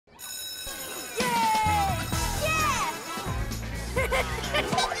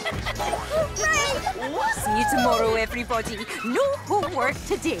See you tomorrow, everybody. No homework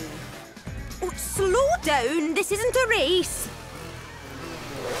today. Oh, slow down. This isn't a race.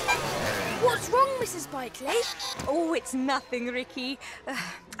 What's wrong, Mrs. Bikely? Oh, it's nothing, Ricky.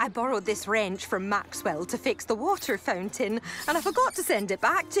 I borrowed this wrench from Maxwell to fix the water fountain, and I forgot to send it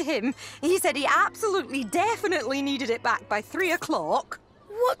back to him. He said he absolutely, definitely needed it back by 3 o'clock.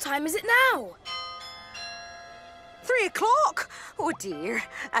 What time is it now? 3 o'clock? Oh, dear.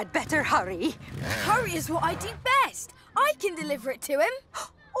 I'd better hurry. Hurry is what I do best. I can deliver it to him.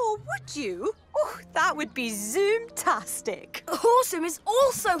 Oh, would you? Oh, that would be Zoom-tastic. Awesome is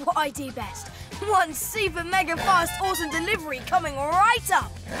also what I do best. One super mega fast awesome delivery coming right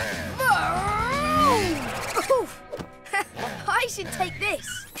up. I should take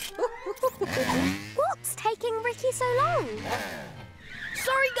this. What's taking Ricky so long?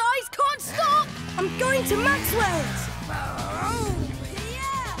 Sorry, guys, can't stop. I'm going to Maxwell's.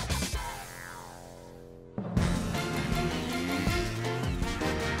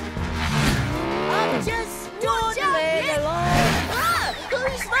 I'm just dawdling along. Ah!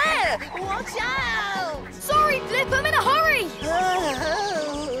 Who's there? Watch out! Sorry, Blip, I'm in a hurry.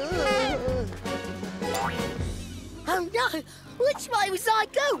 Oh no! Which way was I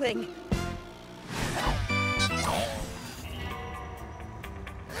going?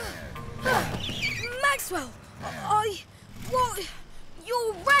 Maxwell, what?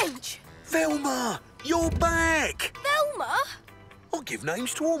 Your wrench? Velma, you're back! Velma? I give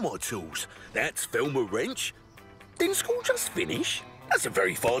names to all my tools. That's Velma Wrench. Didn't school just finish? That's a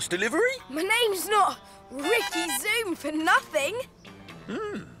very fast delivery. My name's not Ricky Zoom for nothing.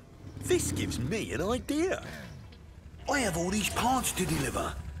 This gives me an idea. I have all these parts to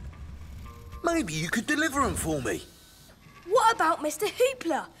deliver. Maybe you could deliver them for me. What about Mr.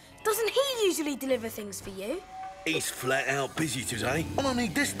 Hoopla? Doesn't he usually deliver things for you? He's flat out busy today, and I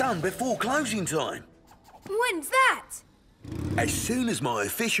need this done before closing time. When's that? As soon as my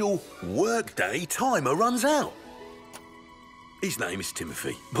official workday timer runs out. His name is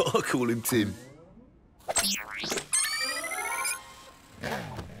Timothy, but I call him Tim.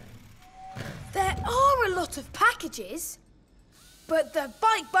 There are a lot of packages, but the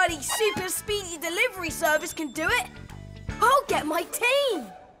Bike Buddy Super Speedy Delivery Service can do it. I'll get my team.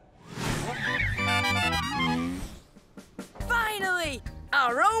 Finally!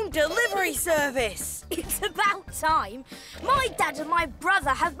 Our own delivery service! It's about time. My dad and my brother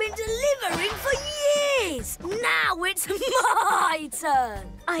have been delivering for years. Now it's my turn.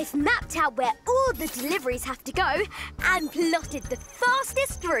 I've mapped out where all the deliveries have to go and plotted the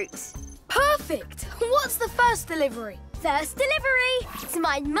fastest route. Perfect. What's the first delivery? First delivery to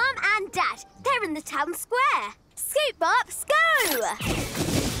my mum and dad. They're in the town square. Scoop ups, go!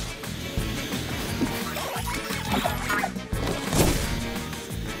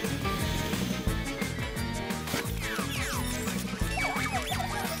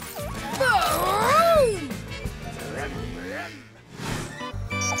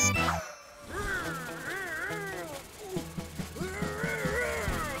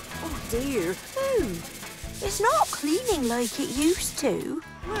 Oh, dear. It's not cleaning like it used to.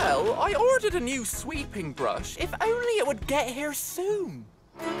 Well, I ordered a new sweeping brush. If only it would get here soon.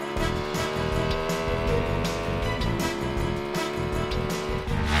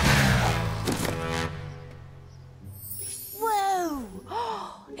 Whoa!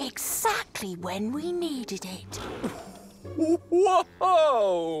 Exactly when we needed it.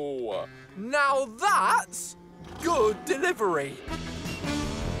 Whoa! Now that's good delivery.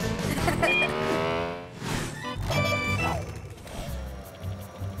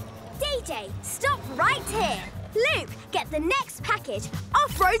 DJ, stop right here. Luke, get the next package.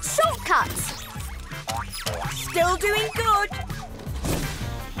 Off-road shortcuts. Still doing good.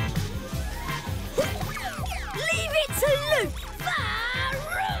 Leave it to Luke.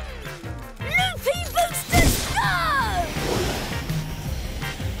 Loopy boosters, go!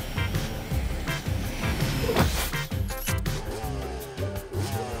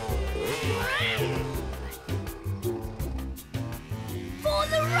 For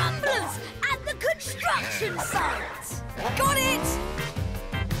the rumblers at the construction site. Got it!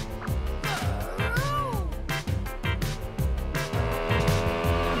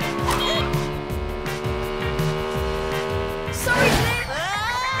 Sorry, Flip!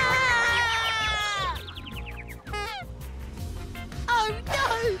 Oh no!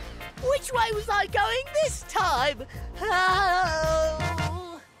 Which way was I going this time?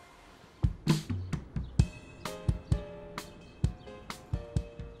 Oh.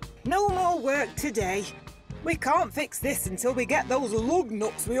 No more work today. We can't fix this until we get those lug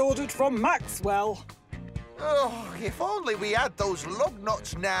nuts we ordered from Maxwell. Oh, if only we had those lug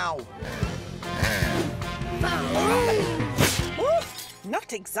nuts now.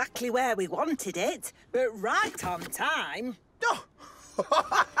 Not exactly where we wanted it, but right on time. Oh.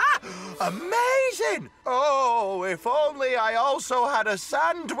 Amazing! Oh, if only I also had a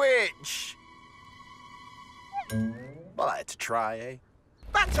sandwich. Well, I had to try, eh?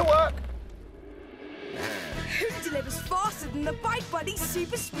 Back to work! Who delivers faster than the Bike Buddy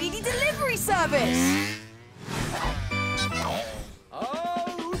Super Speedy Delivery Service?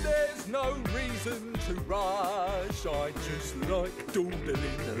 Oh, there's no reason to rush. I just like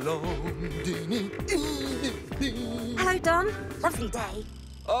dawdling along. Hello, Don. Lovely day.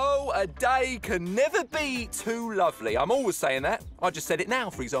 Oh, a day can never be too lovely. I'm always saying that. I just said it now,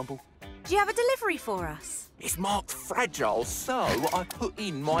 for example. Do you have a delivery for us? It's marked fragile, so I put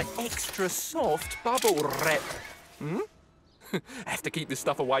in my extra soft bubble wrap. Have to keep this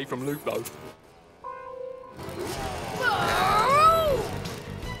stuff away from Luke, though.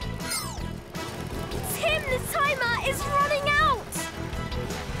 Tim, the timer is running out!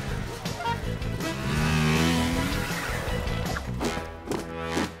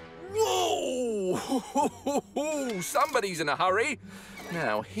 Whoa! Somebody's in a hurry.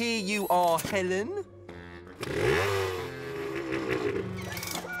 Now, here you are, Helen.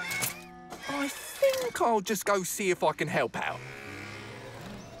 I think I'll just go see if I can help out.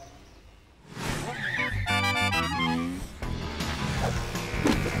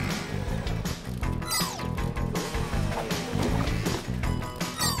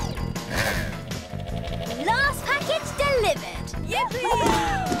 Last package delivered!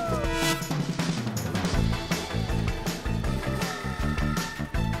 Yippee!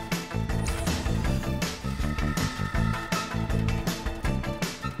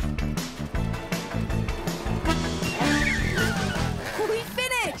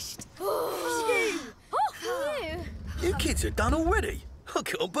 You kids are done already. I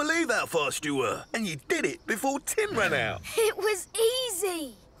can't believe how fast you were. And you did it before Tim ran out. It was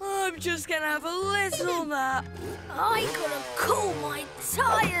easy. I'm just gonna have a little nap. I gotta cool my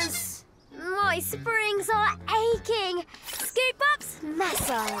tyres. My springs are aching. Scoop ups,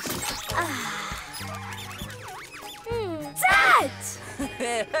 massage. Dad!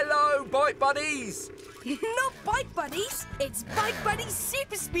 Hello, Bike Buddies. Not Bike Buddies, it's Bike Buddy's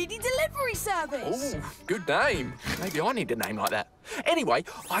Super Speedy Delivery Service. Oh, good name. Maybe I need a name like that. Anyway,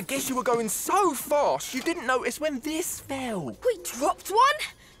 I guess you were going so fast you didn't notice when this fell. We dropped one?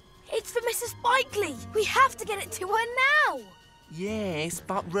 It's for Mrs. Bikely. We have to get it to her now. Yes,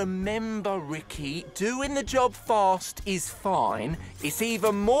 but remember, Ricky, doing the job fast is fine. It's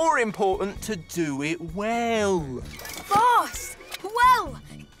even more important to do it well. Fast! Well,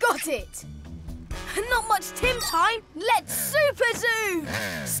 got it. Not much Tim time. Let's super zoom.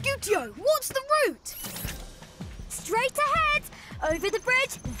 Scootio, what's the route? Straight ahead, over the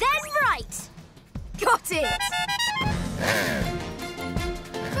bridge, then right. Got it.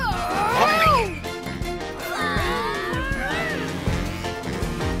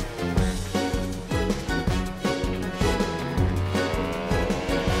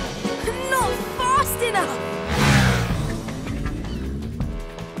 Not fast enough.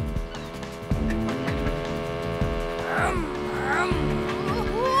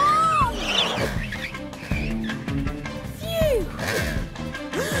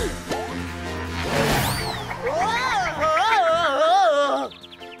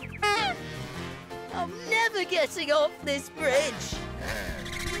 I'm never getting off this bridge.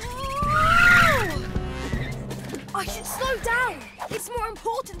 I should slow down. It's more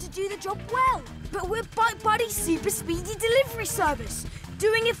important to do the job well. But we're Bike Buddy's Super Speedy Delivery Service.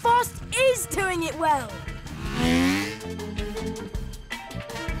 Doing it fast is doing it well.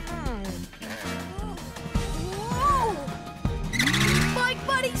 Whoa! Bike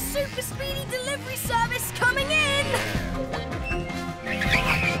Buddy's Super Speedy Delivery Service coming in!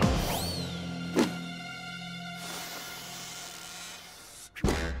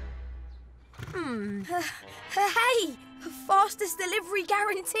 Hey! Fastest delivery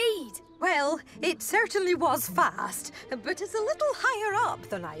guaranteed! Well, it certainly was fast, but it's a little higher up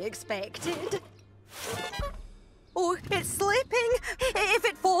than I expected. Oh, it's slipping. If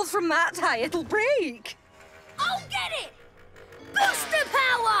it falls from that high, it'll break. I'll get it! Booster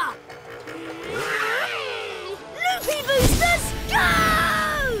power! Loopy boosters, go!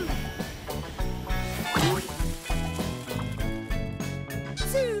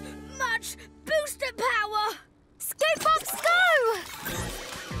 Too much booster power! Scoop ups, go!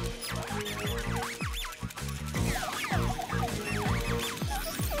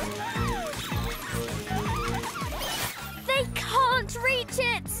 They can't reach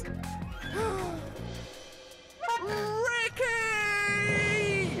it!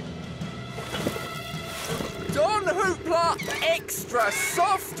 Ricky! Hoopla Extra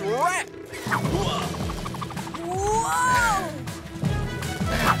Soft Wrap. Whoa!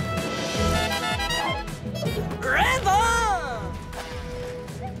 River!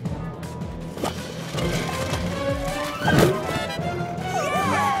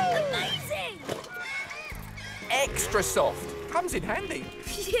 Yeah! Amazing! Extra soft. Comes in handy.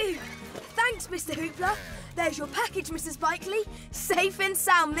 Phew! Thanks, Mr. Hoopla. There's your package, Mrs. Bikely. Safe and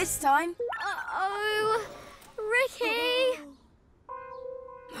sound this time. Uh-oh. Ricky!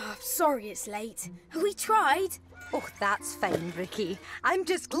 Oh, sorry it's late. We tried. Oh, that's fine, Ricky. I'm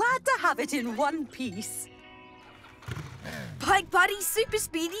just glad to have it in one piece. Bike Buddy's Super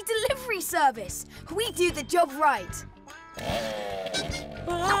Speedy Delivery Service. We do the job right.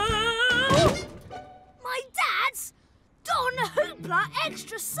 My dad's Don Hoopla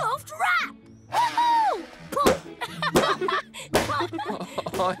Extra Soft Wrap!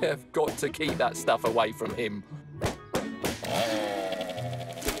 I have got to keep that stuff away from him.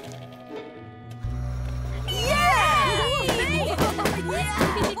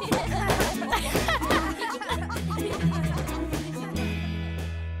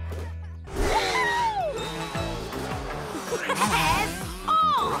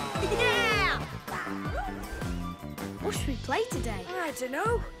 What should we play today? I don't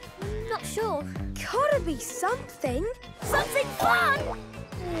know. Not sure. Gotta be something. Something fun!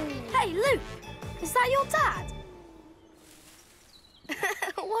 Hey, Luke, is that your dad?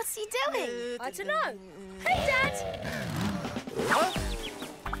 What's he doing? I don't know. Hey, Dad! Huh?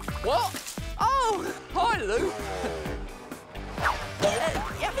 What? Oh, hi, Luke.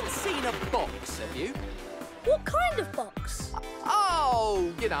 You haven't seen a box, have you? What kind of box?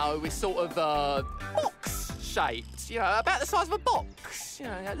 Oh, you know, it's sort of box-shaped. You know, about the size of a box. You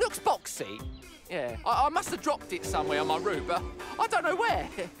know, it looks boxy. Yeah, I must have dropped it somewhere on my route, but I don't know where.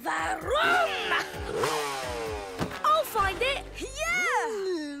 The room! I'll find it.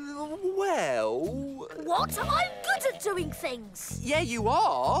 Yeah! Well... What? I'm good at doing things. Yeah, you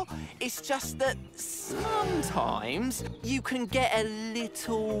are. It's just that sometimes you can get a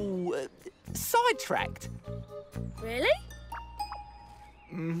little sidetracked. Really?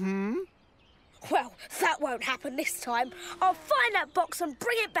 Mm-hmm. Well, that won't happen this time. I'll find that box and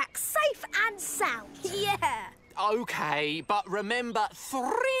bring it back safe and sound. Yeah. OK, but remember 3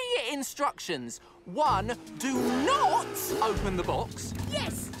 instructions. 1, do not open the box.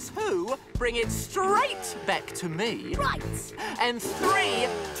 Yes. 2, bring it straight back to me. Right. And 3,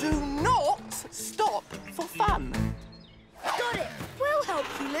 do not stop for fun. Got it. We'll help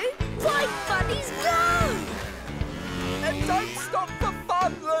you, Lou. Bike buddies, go! And don't stop for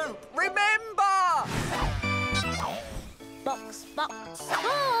fun, Lou. Remember! Box, box,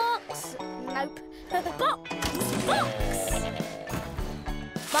 box. Nope. Box, box.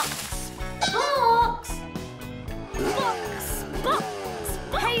 Box, box. Box, box.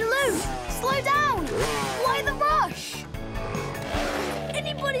 Hey, Lou, slow down. Why the rush?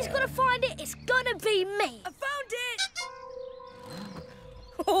 Anybody's got to find it. It's gonna be me. I found it.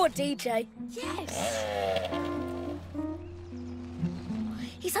 Or DJ. Yes.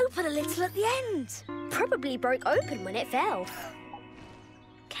 He's open a little at the end. Probably broke open when it fell.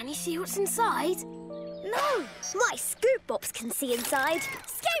 Can you see what's inside? No, my Scoot Bops can see inside.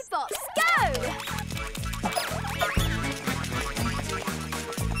 Scoot Bops, go!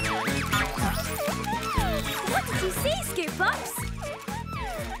 What did you see, Scoot Bops?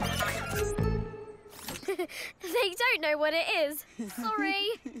 They don't know what it is.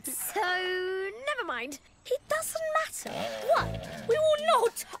 Sorry. So, never mind. It doesn't matter. 1, we will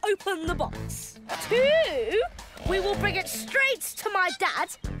not open the box. 2, we will bring it straight to my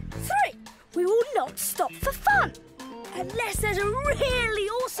dad. 3, we will not stop for fun. Unless there's a really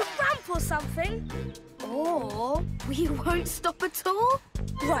awesome ramp or something. Or we won't stop at all.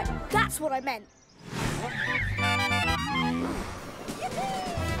 Right, that's what I meant.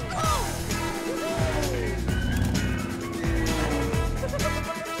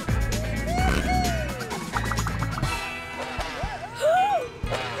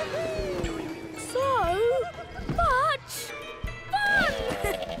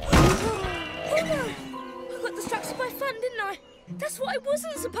 That's what I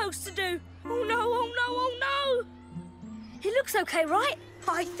wasn't supposed to do. Oh no, oh no, oh no. It looks okay, right?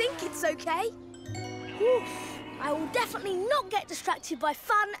 I think it's okay. Whew. I will definitely not get distracted by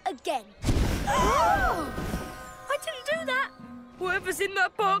fun again. Oh! I didn't do that. Whatever's in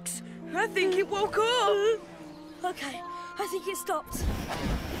that box, I think it woke up. Okay, I think it stopped.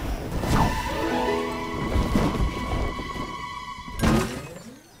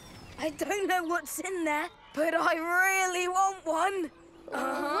 I don't know what's in there, but I really want one.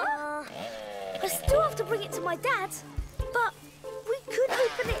 I still have to bring it to my dad, but we could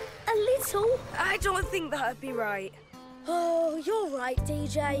open it a little. I don't think that'd be right. Oh, you're right,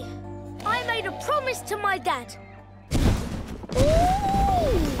 DJ. I made a promise to my dad.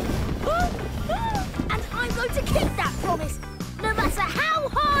 And I'm going to keep that promise, no matter how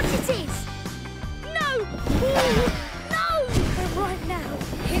hard it is. No! No! Right now,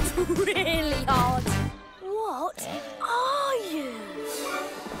 it's really hard. What are you?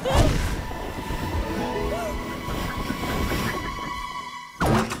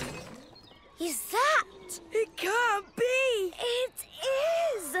 Is that? It can't be. It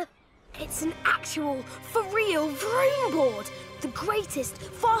is! It's an actual, for real vroom board. The greatest,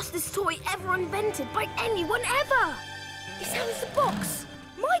 fastest toy ever invented by anyone ever. It's out of the box.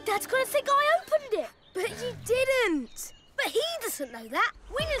 My dad's going to think I opened it. But you didn't. But he doesn't know that.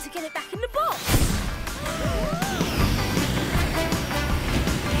 We need to get it back in the box.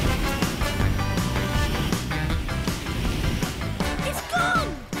 It's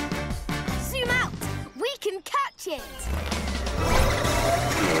gone! Zoom out. We can catch it.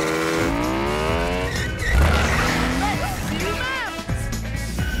 Let's zoom out.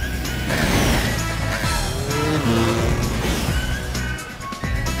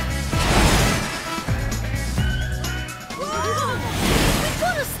 We've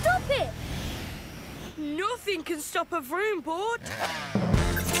got to stop it! Nothing can stop a vroom board.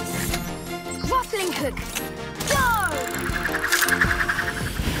 Grappling hook, go!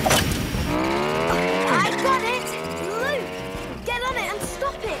 I got it! Luke, get on it and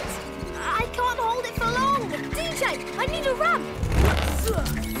stop it! I can't hold it for long! DJ, I need a ramp!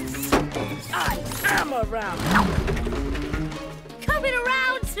 I am a ram. Coming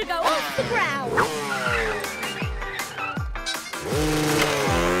around to go off the ground!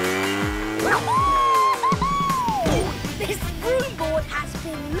 This vroom board has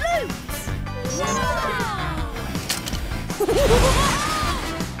been looped!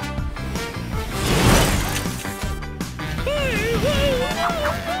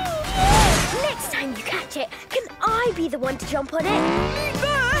 Next time you catch it, can I be the one to jump on it? Me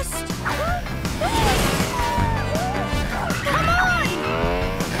first. Come on!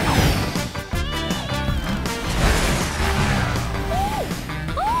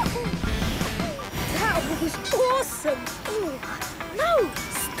 That was awesome! No!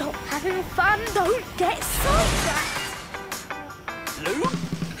 Stop having fun! Don't get sidetracked! Luke?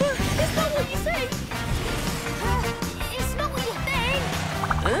 It's not what you think! It's not what you think!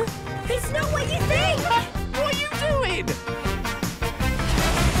 Huh? It's not what you think! What are you doing?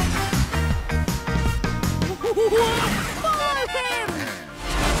 Follow him!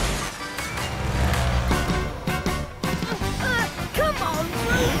 Come on,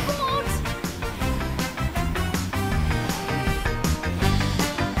 robot!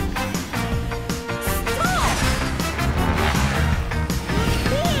 Stop!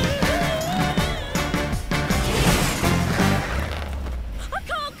 I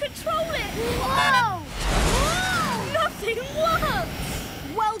can't control it! Whoa! Nothing works!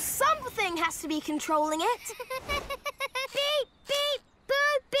 Well, something has to be controlling it. Beep, beep,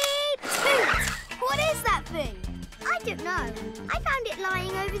 boop, beep, toot. What is that thing? I don't know. I found it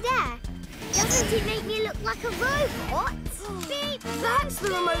lying over there. Doesn't it make me look like a robot? Beep. That's the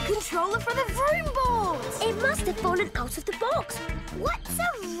remote controller for the vroom board. It must have fallen out of the box. What's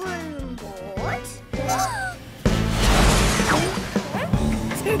a room board?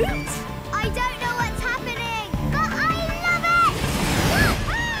 Toot. I don't know what's happening, but I love it!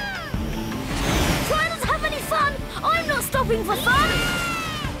 Try not to have any fun. I'm not stopping for fun.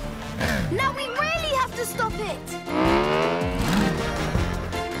 Now we really have to stop it.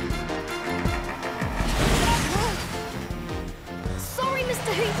 Sorry,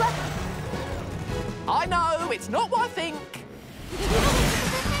 Mr. Hooper. I know, it's not what I think.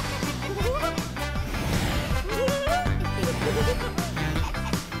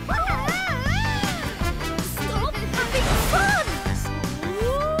 Stop having fun!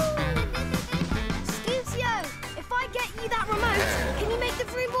 Scootio, if I get you that remote, can you make the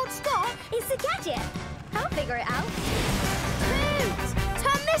vroom board stop? It's a gadget. I'll figure it out. Toot!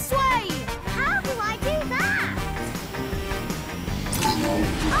 Turn this way! How do I do that?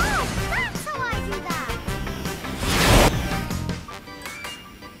 Oh, that's how I do that!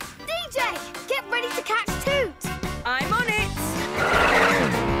 DJ, get ready to catch Toot. I'm on it.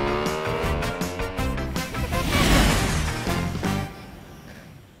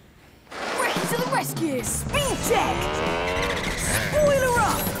 Ready to the rescue. Speed check. Spoiler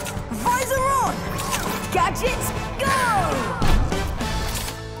up. Visor on. Gadgets, go.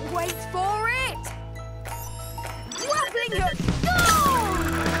 Wait for it. Grappling hook, go.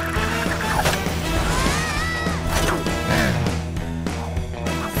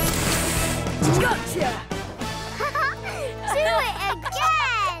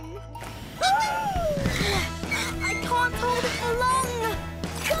 again! I can't hold it for long!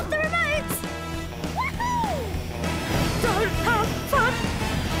 Cut the remote! Woohoo! Don't have fun!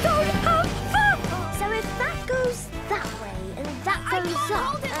 Don't have fun! So if that goes that way, and that goes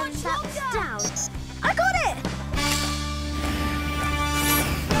up, and that's down... I got it!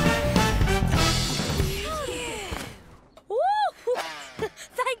 Woo!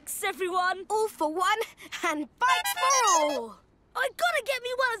 Thanks, everyone. All for one, and bites for all! I gotta get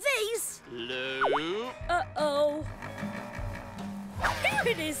me one of these. Luke. Uh-oh. Here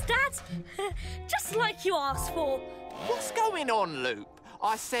it is, Dad. Just like you asked for. What's going on, Luke?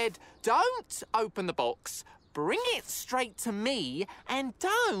 I said, don't open the box, bring it straight to me, and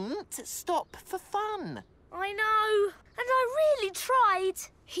don't stop for fun. I know, and I really tried.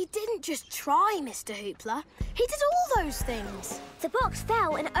 He didn't just try, Mr. Hoopla. He did all those things. The box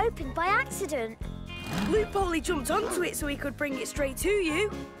fell and opened by accident. Luke only jumped onto it so he could bring it straight to you.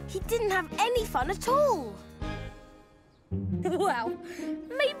 He didn't have any fun at all. Well,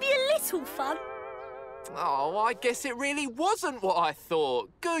 maybe a little fun. Oh, I guess it really wasn't what I thought.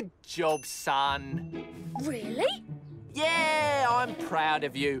 Good job, son. Really? Yeah, I'm proud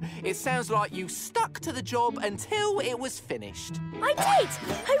of you. It sounds like you stuck to the job until it was finished. I did.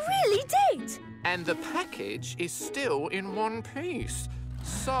 I really did. And the package is still in one piece.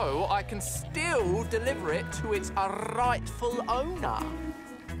 So I can still deliver it to its rightful owner.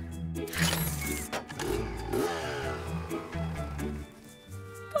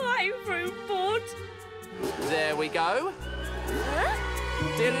 Bye, room board. There we go.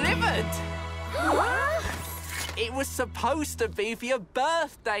 Delivered! It was supposed to be for your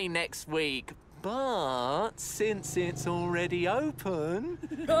birthday next week, but since it's already open...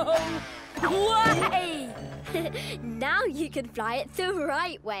 No way! Now you can fly it the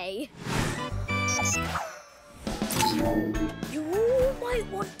right way. You all might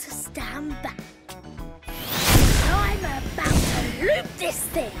want to stand back. I'm about to loop this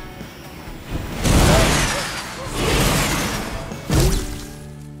thing.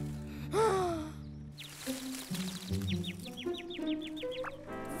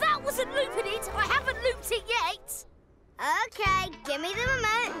 That wasn't looping it. I haven't looped it yet. Okay, give me the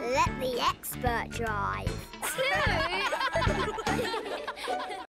remote. Let the expert drive.